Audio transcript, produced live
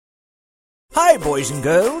Hi, boys and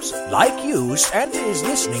girls. Like you, Santa is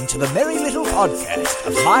listening to the merry little podcast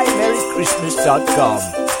of MyMerryChristmas.com.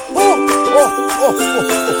 Oh, oh, oh, oh,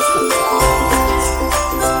 oh,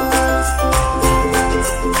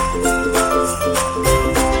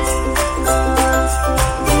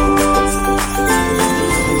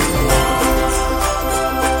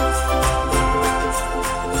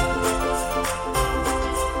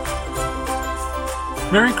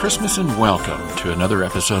 Merry Christmas and welcome to another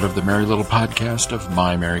episode of the Merry Little Podcast of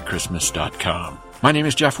MyMerryChristmas.com. My name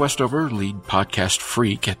is Jeff Westover, lead podcast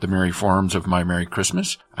freak at the Merry Forums of My Merry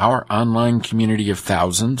Christmas, our online community of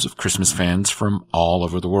thousands of Christmas fans from all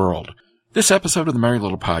over the world. This episode of the Merry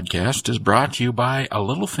Little Podcast is brought to you by a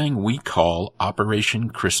little thing we call Operation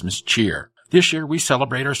Christmas Cheer. This year, we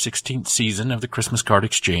celebrate our 16th season of the Christmas Card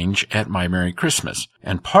Exchange at My Merry Christmas.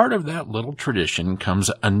 And part of that little tradition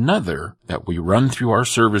comes another that we run through our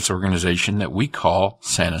service organization that we call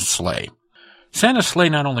Santa's Sleigh. Santa's Sleigh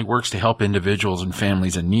not only works to help individuals and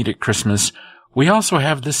families in need at Christmas, we also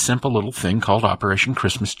have this simple little thing called Operation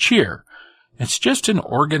Christmas Cheer. It's just an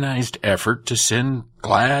organized effort to send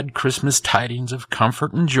glad Christmas tidings of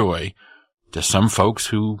comfort and joy to some folks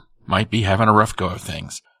who might be having a rough go of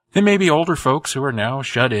things. They may be older folks who are now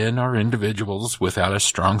shut in, or individuals without a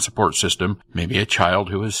strong support system, maybe a child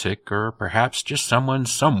who is sick, or perhaps just someone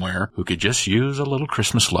somewhere who could just use a little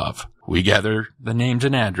Christmas love. We gather the names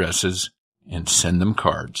and addresses and send them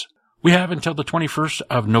cards. We have until the 21st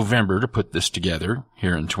of November to put this together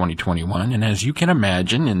here in 2021, and as you can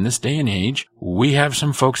imagine, in this day and age, we have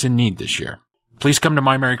some folks in need this year. Please come to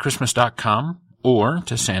MyMerryChristmas.com or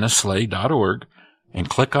to santasleigh.org and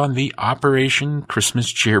click on the Operation Christmas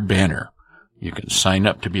Cheer banner. You can sign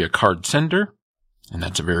up to be a card sender, and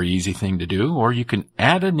that's a very easy thing to do, or you can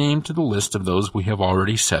add a name to the list of those we have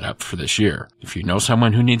already set up for this year. If you know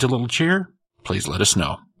someone who needs a little cheer, please let us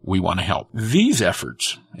know. We want to help. These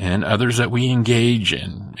efforts and others that we engage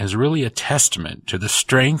in is really a testament to the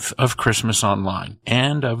strength of Christmas Online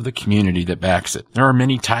and of the community that backs it. There are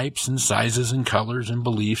many types and sizes and colors and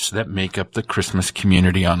beliefs that make up the Christmas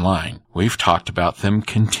community online. We've talked about them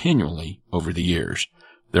continually over the years.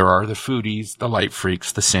 There are the foodies, the light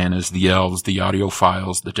freaks, the Santas, the elves, the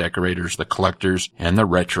audiophiles, the decorators, the collectors, and the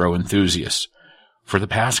retro enthusiasts. For the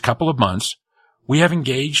past couple of months, we have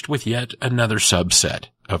engaged with yet another subset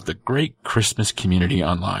of the great Christmas community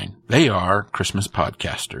online. They are Christmas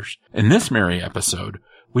podcasters. In this merry episode,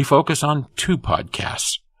 we focus on two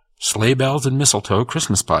podcasts, Sleigh Bells and Mistletoe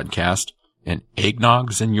Christmas Podcast and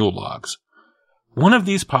Eggnogs and Yule Logs. One of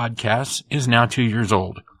these podcasts is now 2 years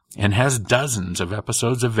old and has dozens of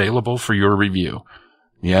episodes available for your review.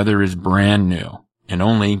 The other is brand new and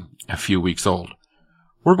only a few weeks old.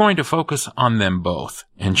 We're going to focus on them both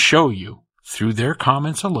and show you, through their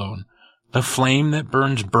comments alone, the flame that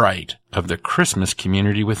burns bright of the Christmas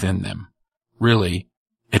community within them. Really,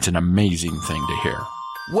 it's an amazing thing to hear.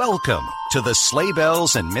 Welcome to the Sleigh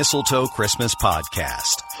Bells and Mistletoe Christmas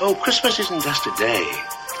Podcast. Oh, Christmas isn't just a day.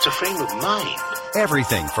 It's a frame of mind.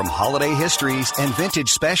 Everything from holiday histories and vintage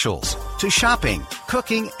specials to shopping,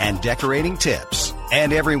 cooking, and decorating tips.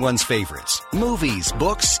 And everyone's favorites, movies,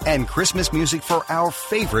 books, and Christmas music for our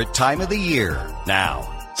favorite time of the year.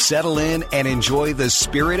 Now, settle in and enjoy the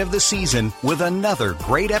spirit of the season with another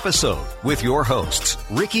great episode with your hosts,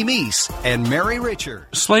 Ricky Meese and Mary Richard.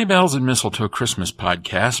 Sleigh Bells and Mistletoe Christmas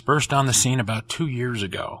Podcast burst on the scene about 2 years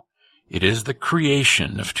ago. It is the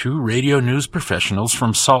creation of two radio news professionals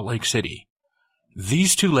from Salt Lake City.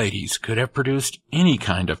 These two ladies could have produced any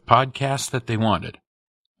kind of podcast that they wanted.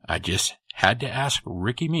 I just had to ask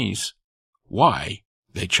Ricky Meese why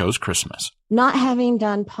they chose Christmas. Not having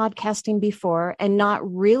done podcasting before and not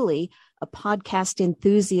really a podcast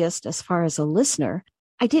enthusiast as far as a listener,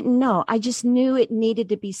 I didn't know. I just knew it needed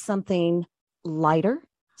to be something lighter,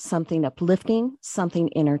 something uplifting, something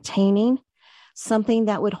entertaining, something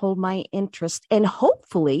that would hold my interest and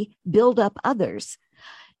hopefully build up others.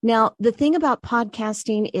 Now, the thing about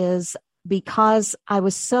podcasting is because I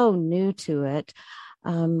was so new to it,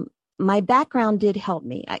 my background did help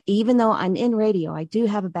me. Even though I'm in radio, I do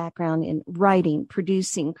have a background in writing,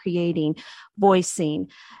 producing, creating, voicing,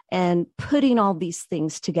 and putting all these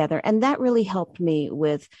things together. And that really helped me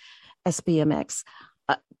with SBMX.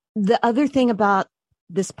 The other thing about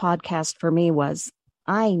this podcast for me was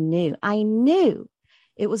I knew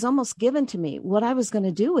it was almost given to me what I was going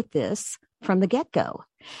to do with this from the get-go.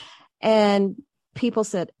 And people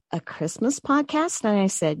said, a Christmas podcast? And I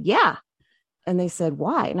said, yeah. And they said,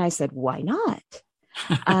 why? And I said, why not?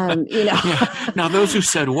 Yeah. Now, those who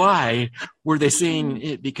said why, were they saying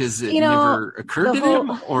it because it never occurred to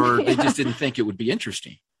them, or they just didn't think it would be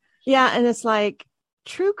interesting? Yeah. And it's like,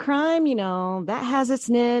 true crime, that has its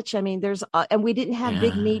niche. I mean, and we didn't have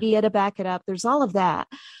big media to back it up. There's all of that.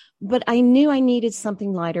 But I knew I needed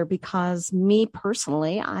something lighter because me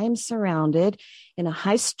personally, I'm surrounded in a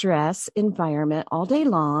high stress environment all day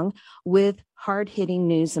long with hard hitting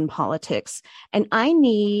news and politics. And I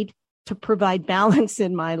need to provide balance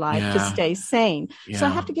in my life to stay sane. Yeah. So I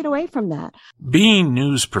have to get away from that. Being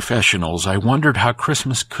news professionals, I wondered how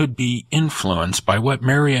Christmas could be influenced by what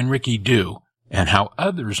Mary and Ricky do and how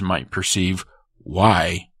others might perceive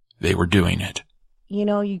why they were doing it.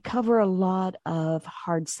 You cover a lot of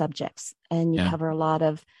hard subjects and you cover a lot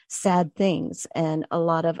of sad things and a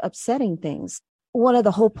lot of upsetting things. One of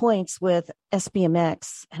the whole points with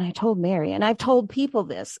SBMX, and I told Mary, and I've told people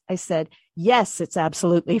this, I said, yes, it's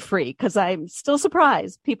absolutely free, because I'm still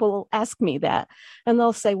surprised. People ask me that and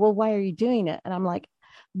they'll say, well, why are you doing it? And I'm like,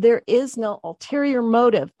 there is no ulterior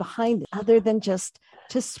motive behind it other than just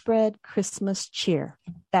to spread Christmas cheer.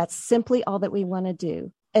 That's simply all that we want to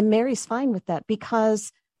do. And Mary's fine with that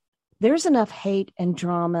because there's enough hate and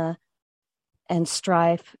drama and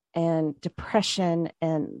strife and depression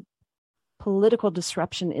and political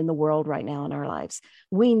disruption in the world right now in our lives.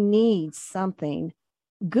 We need something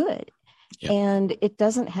good. Yep. And it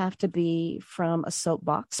doesn't have to be from a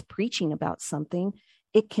soapbox preaching about something.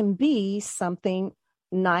 It can be something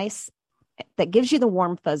nice that gives you the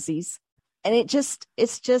warm fuzzies. And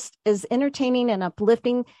it's just as entertaining and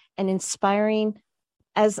uplifting and inspiring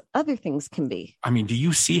as other things can be. I mean, do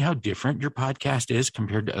you see how different your podcast is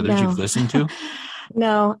compared to others you've listened to?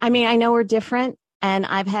 No, I mean, I know we're different. And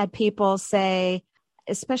I've had people say,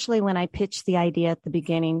 especially when I pitched the idea at the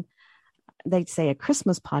beginning, they'd say a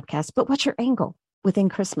Christmas podcast, but what's your angle within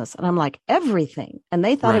Christmas? And I'm like, everything. And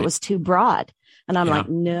they thought it was too broad. And I'm like,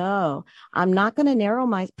 no, I'm not going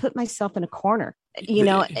to put myself in a corner.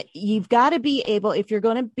 You've got to be able, if you're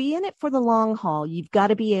going to be in it for the long haul, you've got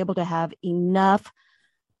to be able to have enough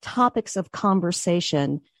topics of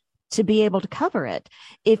conversation to be able to cover it.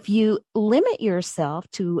 If you limit yourself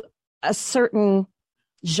to a certain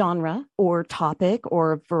genre or topic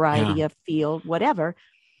or variety of field, whatever.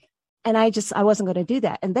 And I wasn't going to do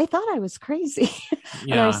that. And they thought I was crazy.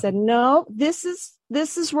 And I said, no, this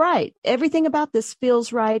is right. Everything about this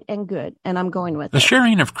feels right and good. And I'm going with it. The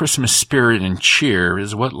sharing of Christmas spirit and cheer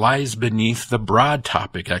is what lies beneath the broad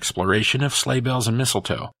topic exploration of sleigh bells and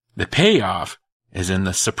mistletoe. The payoff is in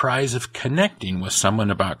the surprise of connecting with someone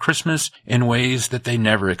about Christmas in ways that they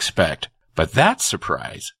never expect. But that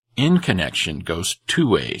surprise in connection goes two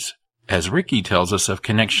ways, as Ricky tells us of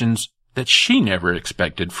connections that she never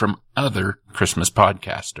expected from other Christmas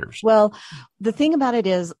podcasters. Well, the thing about it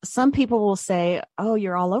is some people will say, oh,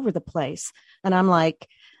 you're all over the place. And I'm like,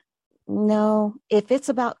 no, if it's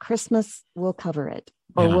about Christmas, we'll cover it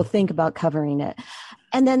or we'll think about covering it.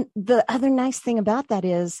 And then the other nice thing about that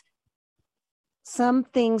is some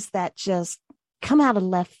things that just come out of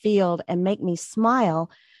left field and make me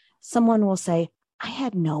smile. Someone will say, I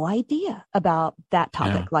had no idea about that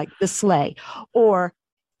topic, like the sleigh, or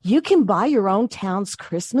you can buy your own town's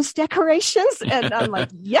Christmas decorations. And I'm like,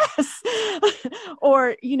 yes.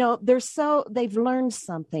 Or, they've learned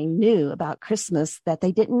something new about Christmas that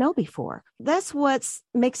they didn't know before. That's what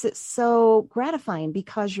makes it so gratifying,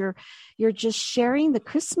 because you're just sharing the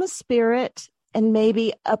Christmas spirit and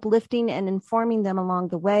maybe uplifting and informing them along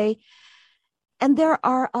the way. And there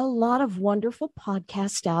are a lot of wonderful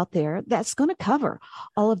podcasts out there that's going to cover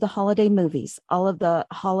all of the holiday movies, all of the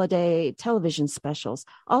holiday television specials,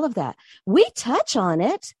 all of that. We touch on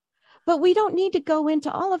it, but we don't need to go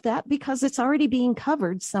into all of that because it's already being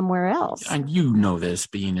covered somewhere else. And you know this,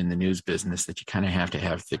 being in the news business, that you kind of have to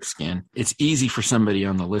have thick skin. It's easy for somebody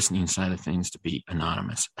on the listening side of things to be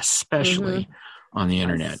anonymous, especially on the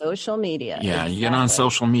internet, on social media. Yeah. Exactly. You get on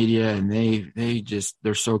social media and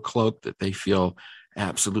they're so cloaked that they feel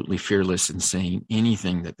absolutely fearless in saying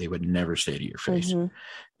anything that they would never say to your face.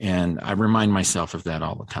 And I remind myself of that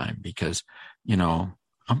all the time because,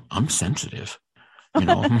 I'm sensitive,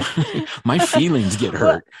 my feelings get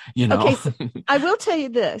hurt, Okay, so I will tell you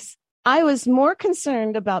this. I was more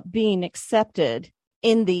concerned about being accepted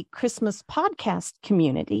in the Christmas podcast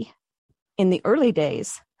community in the early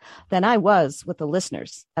days than I was with the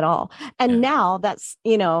listeners at all. And now that's,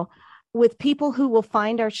 with people who will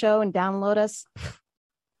find our show and download us,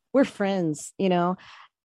 we're friends,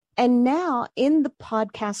 And now in the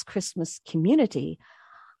podcast Christmas community,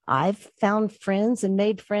 I've found friends and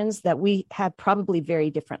made friends that we had probably very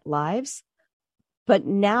different lives. But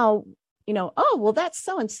now, oh, well, that's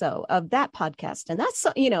so-and-so of that podcast. And that's,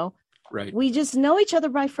 right. We just know each other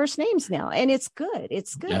by first names now. And it's good.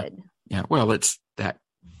 It's good. Yeah. Well, it's that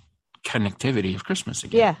connectivity of Christmas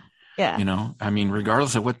again. Yeah. You know, I mean,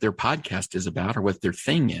 regardless of what their podcast is about or what their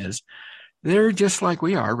thing is, they're just like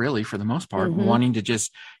we are, really, for the most part, wanting to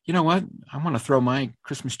just, you know what, I want to throw my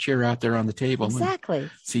Christmas cheer out there on the table Exactly.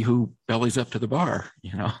 and see who bellies up to the bar,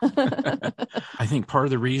 you know. I think part of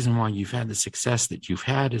the reason why you've had the success that you've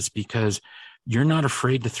had is because you're not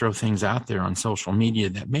afraid to throw things out there on social media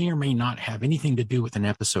that may or may not have anything to do with an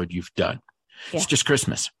episode you've done. Yeah. It's just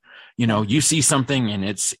Christmas. You know, you see something and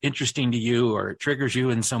it's interesting to you or it triggers you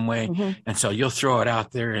in some way. And so you'll throw it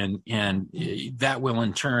out there and that will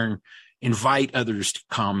in turn invite others to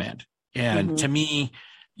comment. And to me,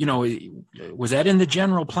 you know, was that in the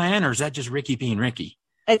general plan or is that just Ricky being Ricky?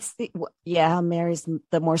 It's Mary's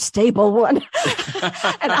the more stable one.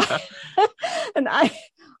 and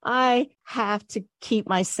I have to keep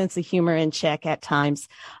my sense of humor in check at times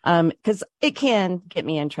because it can get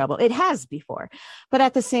me in trouble. It has before. But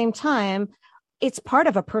at the same time, it's part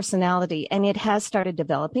of a personality and it has started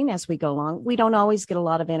developing as we go along. We don't always get a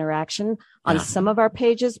lot of interaction on some of our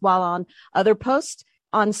pages, while on other posts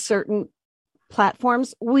on certain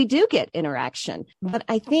platforms, we do get interaction. But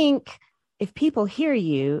I think if people hear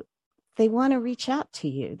you, they want to reach out to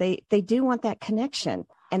you. They do want that connection.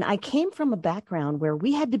 And I came from a background where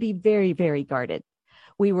we had to be very, very guarded.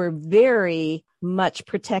 We were very much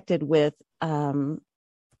protected with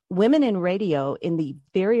women in radio in the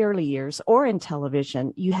very early years or in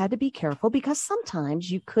television. You had to be careful because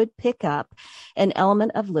sometimes you could pick up an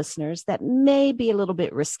element of listeners that may be a little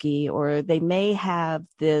bit risky, or they may have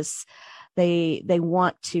this, they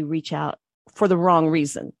want to reach out for the wrong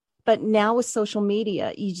reason. But now with social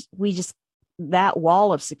media, that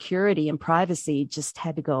wall of security and privacy just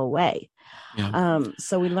had to go away. Yeah.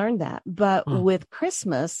 So we learned that. But with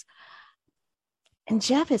Christmas, and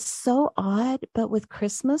Jeff, is so odd, but with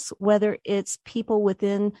Christmas, whether it's people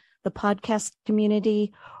within the podcast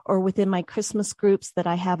community or within my Christmas groups that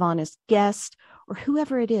I have on as guests or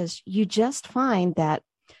whoever it is, you just find that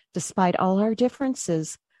despite all our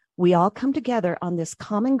differences, we all come together on this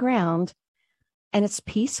common ground. And it's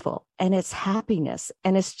peaceful and it's happiness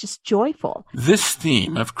and it's just joyful. This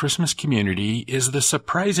theme of Christmas community is the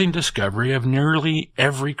surprising discovery of nearly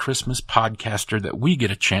every Christmas podcaster that we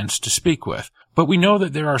get a chance to speak with. But we know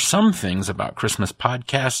that there are some things about Christmas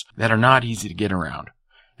podcasts that are not easy to get around.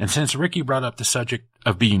 And since Ricky brought up the subject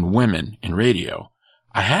of being women in radio,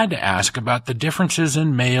 I had to ask about the differences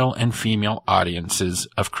in male and female audiences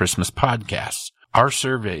of Christmas podcasts. Our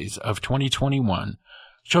surveys of 2021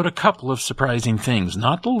 showed a couple of surprising things,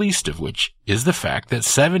 not the least of which is the fact that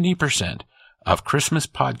 70% of Christmas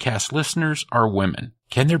podcast listeners are women.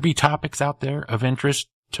 Can there be topics out there of interest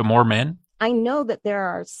to more men? I know that there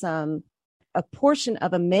are a portion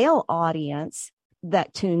of a male audience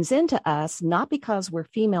that tunes into us, not because we're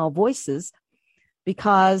female voices,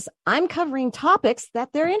 because I'm covering topics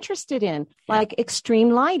that they're interested in, like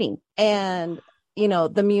extreme lighting and, you know,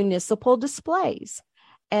 the municipal displays.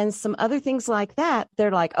 And some other things like that. They're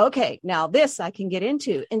like, okay, now this I can get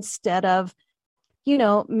into, instead of, you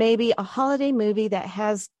know, maybe a holiday movie that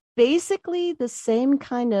has basically the same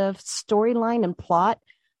kind of storyline and plot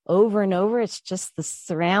over and over. It's just the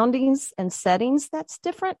surroundings and settings that's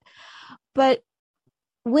different. But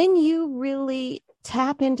when you really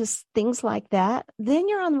tap into things like that, then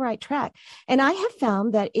you're on the right track. And I have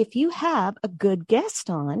found that if you have a good guest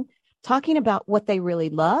on talking about what they really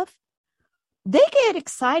love, they get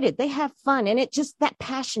excited, they have fun, and that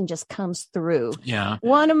passion just comes through. Yeah.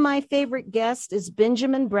 One of my favorite guests is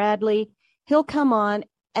Benjamin Bradley. He'll come on,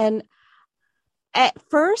 and at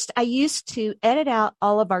first I used to edit out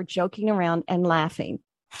all of our joking around and laughing.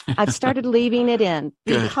 I've started leaving it in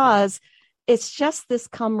because it's just this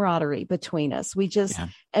camaraderie between us. We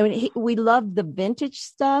love the vintage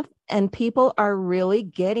stuff, and people are really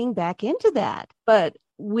getting back into that. But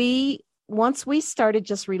once we started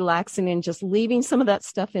just relaxing and just leaving some of that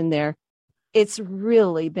stuff in there, it's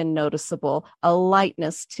really been noticeable, a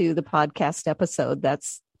lightness to the podcast episode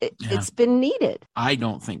it's been needed. I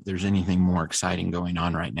don't think there's anything more exciting going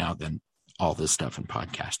on right now than all this stuff in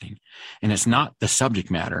podcasting. And it's not the subject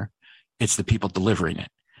matter, it's the people delivering it.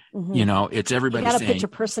 You know, it's everybody saying, you got to put your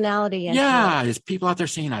personality in. Yeah, there's people out there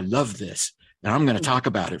saying, I love this. And I'm going to talk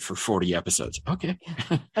about it for 40 episodes. Okay.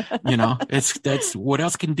 You know, that's what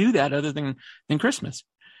else can do that other than Christmas,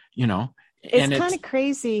 you know? It's kind of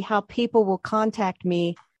crazy how people will contact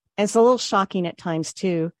me. And it's a little shocking at times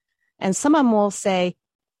too. And some of them will say,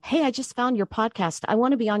 hey, I just found your podcast. I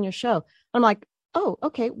want to be on your show. I'm like, oh,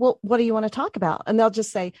 okay. Well, what do you want to talk about? And they'll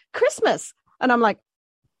just say Christmas. And I'm like,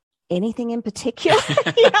 anything in particular?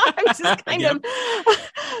 I'm just kind of,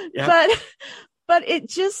 but it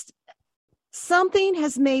just, something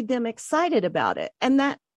has made them excited about it.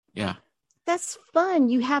 And Yeah. That's fun.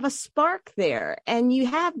 You have a spark there, and you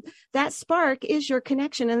have that spark is your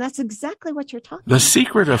connection. And that's exactly what you're talking The about.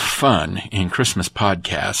 secret of fun in Christmas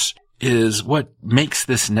podcasts is what makes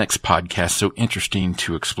this next podcast so interesting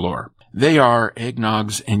to explore. They are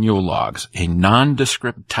Eggnogs and Yule Logs, a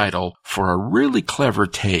nondescript title for a really clever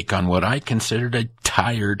take on what I considered a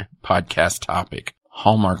tired podcast topic,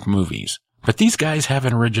 Hallmark movies. But these guys have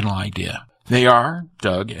an original idea. They are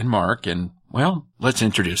Doug and Mark, and, well, let's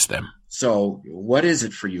introduce them. So what is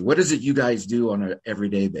it for you? What is it you guys do on an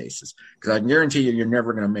everyday basis? Because I can guarantee you're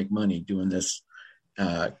never going to make money doing this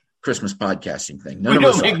Christmas podcasting thing. We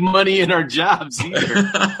don't make money in our jobs either.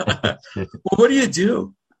 Well, what do you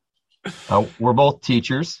do? We're both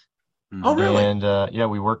teachers. Oh, really?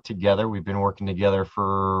 And we work together. We've been working together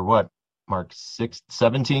for what, Mark,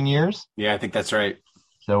 17 years? Yeah, I think that's right.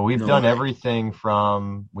 So we've done everything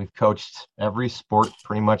from, we've coached every sport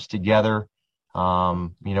pretty much together.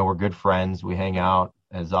 We're good friends. We hang out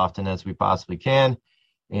as often as we possibly can.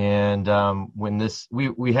 And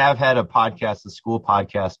we have had a podcast, the school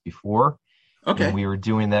podcast before. Okay. And we were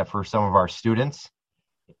doing that for some of our students.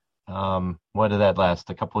 What did that last?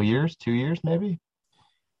 A couple of years, 2 years, maybe?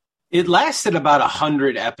 It lasted about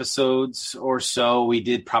 100 episodes or so. We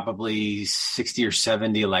did probably 60 or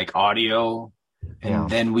 70 like audio. And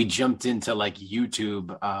then we jumped into like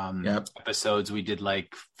YouTube episodes. We did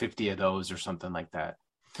like 50 of those or something like that.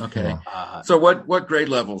 Okay. So what grade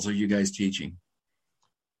levels are you guys teaching?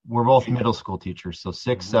 We're both middle school teachers, so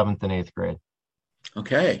 6th, 7th, and 8th grade.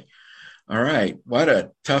 Okay. All right. What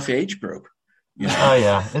a tough age group. Oh,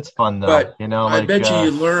 yeah. It's fun, though. But I bet you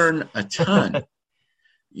learn a ton.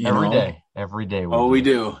 Every day. We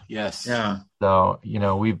do. Yes. Yeah. So,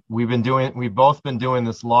 we've both been doing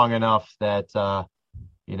this long enough that,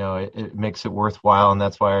 it makes it worthwhile. And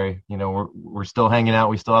that's why, we're still hanging out.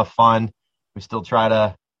 We still have fun. We still try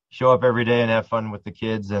to show up every day and have fun with the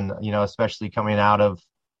kids. And, especially coming out of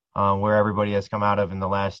where everybody has come out of in the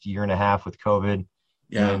last year and a half with COVID.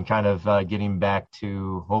 Yeah. And kind of getting back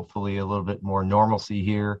to hopefully a little bit more normalcy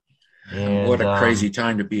here. And what a crazy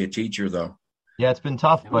time to be a teacher, though. Yeah, it's been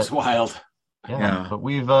tough. It was wild. Yeah, but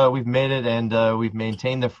we've made it, and we've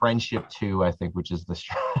maintained the friendship too, I think, which is the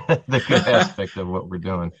good aspect of what we're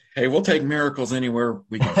doing. Hey, we'll take miracles anywhere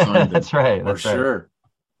we can find them. That's right. For sure.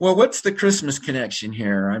 Well, what's the Christmas connection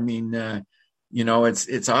here? I mean,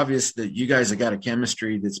 it's obvious that you guys have got a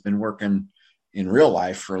chemistry that's been working in real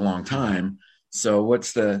life for a long time. So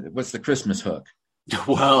what's the Christmas hook?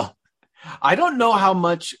 Well, I don't know how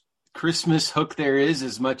much Christmas hook there is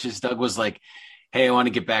as much as Doug was like, hey, I want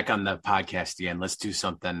to get back on the podcast again. Let's do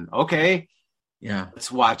something. Okay. Yeah.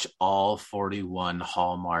 Let's watch all 41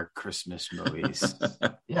 Hallmark Christmas movies.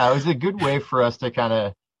 Yeah, it was a good way for us to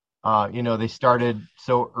kind of, they started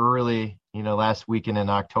so early, last weekend in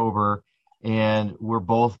October, and we're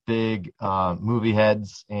both big movie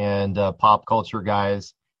heads and pop culture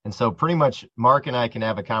guys. And so pretty much Mark and I can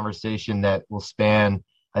have a conversation that will span,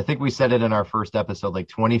 I think we said it in our first episode, like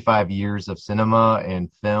 25 years of cinema and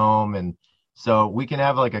film. And so we can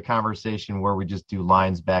have like a conversation where we just do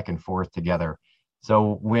lines back and forth together.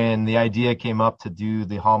 So when the idea came up to do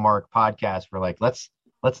the Hallmark podcast, we're like, let's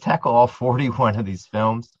tackle all 41 of these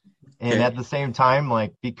films. And at the same time,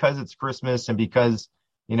 like, because it's Christmas and because,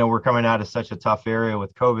 we're coming out of such a tough area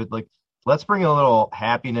with COVID, like, let's bring a little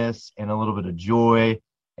happiness and a little bit of joy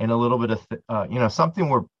and a little bit of, something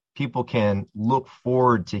where people can look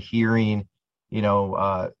forward to hearing,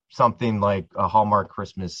 something like a Hallmark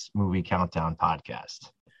Christmas movie countdown podcast.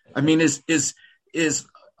 I mean, is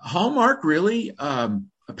Hallmark really a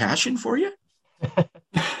passion for you?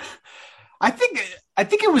 I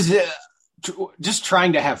think it was just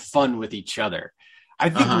trying to have fun with each other. I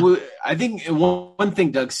think one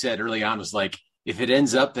thing Doug said early on was like, if it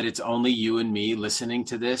ends up that it's only you and me listening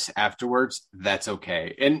to this afterwards, that's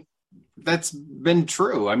okay. And that's been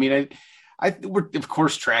true. I mean, we're of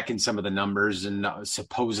course tracking some of the numbers, and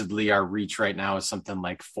supposedly our reach right now is something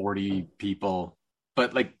like 40 people,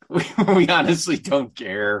 but like we honestly don't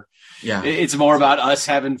care. Yeah. It's more about us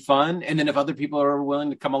having fun. And then if other people are willing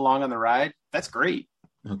to come along on the ride, that's great.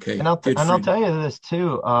 Okay. And I'll tell you this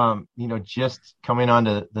too, just coming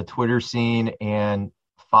onto the Twitter scene and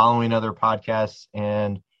following other podcasts,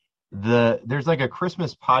 and there's like a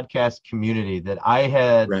Christmas podcast community that I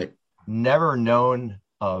had never known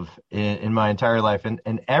of in my entire life.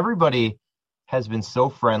 And everybody has been so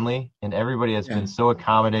friendly, and everybody has been so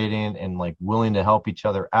accommodating and like willing to help each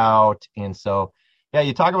other out. And so, yeah,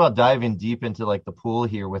 you talk about diving deep into like the pool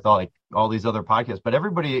here with all these other podcasts, but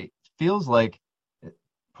everybody feels like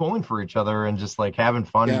pulling for each other and just like having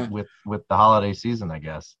fun with the holiday season, I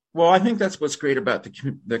guess. Well, I think that's what's great about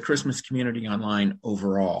the Christmas community online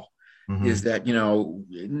overall, is that,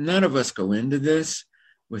 none of us go into this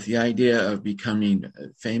with the idea of becoming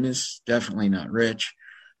famous, definitely not rich.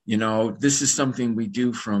 This is something we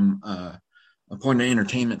do from a point of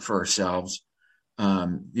entertainment for ourselves,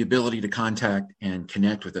 the ability to contact and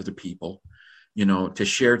connect with other people, to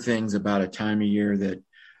share things about a time of year that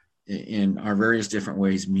in our various different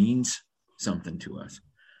ways means something to us.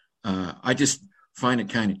 I just find it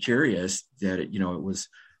kind of curious that it was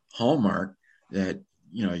Hallmark that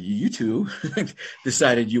you two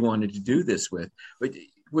decided you wanted to do this with. But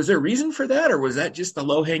was there a reason for that, or was that just the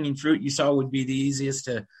low-hanging fruit you saw would be the easiest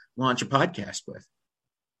to launch a podcast with?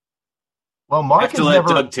 Well, Mark has never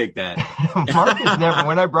Doug take that. Mark has never.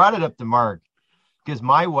 When I brought it up to Mark, because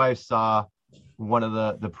my wife saw one of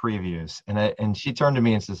the previews, and she turned to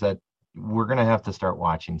me and says that we're going to have to start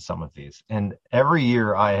watching some of these. And every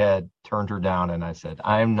year I had turned her down, and I said,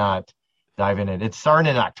 I'm not diving in. It's starting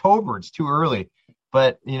in October. It's too early.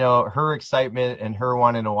 But, her excitement and her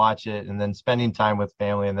wanting to watch it, and then spending time with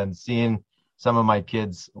family, and then seeing some of my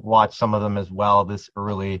kids watch some of them as well this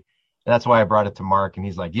early. That's why I brought it to Mark, and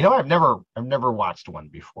he's like, I've never watched one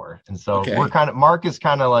before. And so Mark is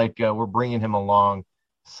kind of like, we're bringing him along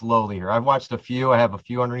slowly here. I've watched a few. I have a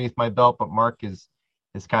few underneath my belt, but Mark is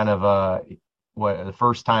kind of the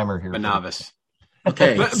first timer here. A novice.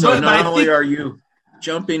 Okay. So not only are you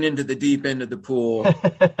jumping into the deep end of the pool,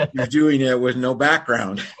 you're doing it with no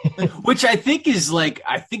background. Which I think is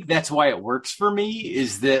I think that's why it works for me,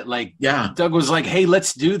 is that Doug was like, hey,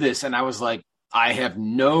 let's do this. And I was like, I have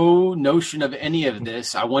no notion of any of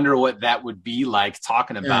this. I wonder what that would be like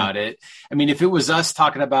talking about it. I mean, if it was us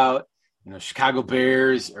talking about, Chicago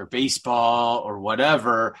Bears or baseball or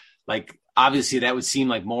whatever, obviously that would seem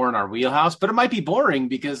like more in our wheelhouse, but it might be boring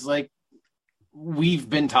because we've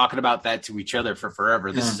been talking about that to each other for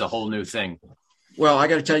forever. This is a whole new thing. Well, I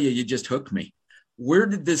got to tell you, you just hooked me. Where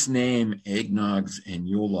did this name Eggnogs and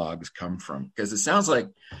Yule Logs come from? Because it sounds like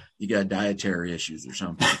you got dietary issues or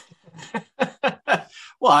something.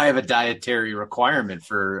 Well, I have a dietary requirement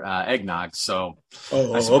for eggnog, so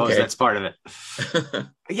I suppose that's part of it.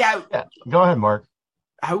 Yeah. Go ahead, Mark.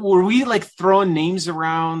 Were we throwing names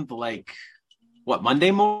around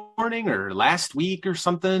Monday morning or last week or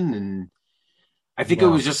something? And I think it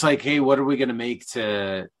was just hey, what are we going to make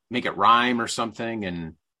to make it rhyme or something?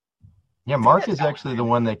 And Mark is actually the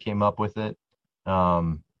one that came up with it.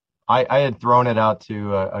 I had thrown it out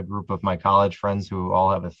to a group of my college friends who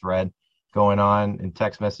all have a thread going on in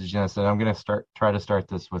text messaging. I said, I'm going to try to start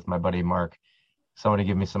this with my buddy Mark. Somebody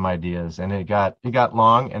give me some ideas. And it got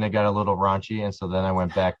long and it got a little raunchy. And so then I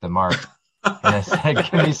went back to Mark and I said,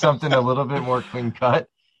 give me something a little bit more clean cut.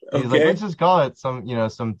 He's like, let's just call it some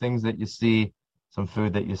things that you see, some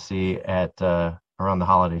food that you see at around the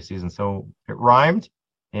holiday season. So it rhymed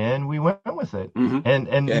and we went with it. Mm-hmm.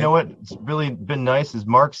 And you know what's really been nice is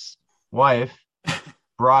Mark's wife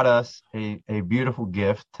brought us a beautiful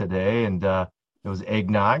gift today, and it was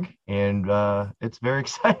eggnog, and it's very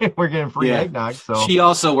exciting. We're getting free eggnog. So she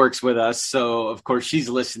also works with us, so of course she's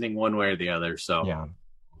listening one way or the other. So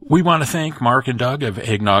we want to thank Mark and Doug of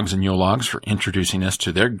Eggnogs and Yule Logs for introducing us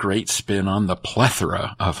to their great spin on the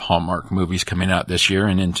plethora of Hallmark movies coming out this year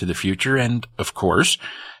and into the future. And of course,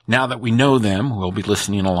 now that we know them, we'll be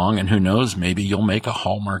listening along, and who knows, maybe you'll make a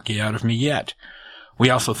Hallmarky out of me yet. We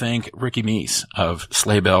also thank Ricky Meese of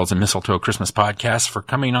Sleigh Bells and Mistletoe Christmas Podcast for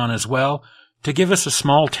coming on as well to give us a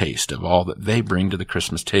small taste of all that they bring to the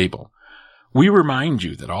Christmas table. We remind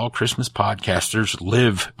you that all Christmas podcasters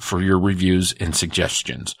live for your reviews and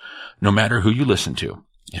suggestions, no matter who you listen to.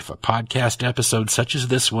 If a podcast episode such as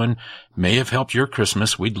this one may have helped your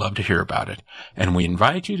Christmas, we'd love to hear about it. And we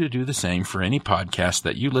invite you to do the same for any podcast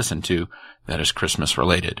that you listen to that is Christmas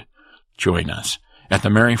related. Join us at the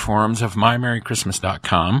Merry Forums of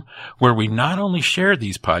MyMerryChristmas.com, where we not only share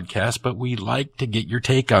these podcasts, but we like to get your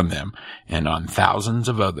take on them and on thousands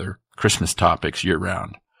of other Christmas topics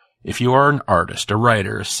year-round. If you are an artist, a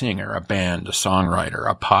writer, a singer, a band, a songwriter,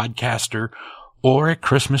 a podcaster, or a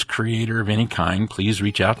Christmas creator of any kind, please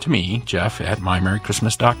reach out to me, Jeff, at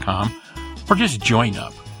MyMerryChristmas.com, or just join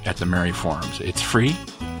up at the Merry Forums. It's free,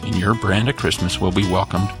 and your brand of Christmas will be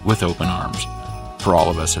welcomed with open arms. For all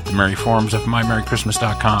of us at the Merry Forums of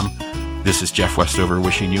MyMerryChristmas.com, this is Jeff Westover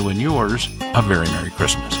wishing you and yours a very Merry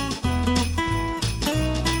Christmas.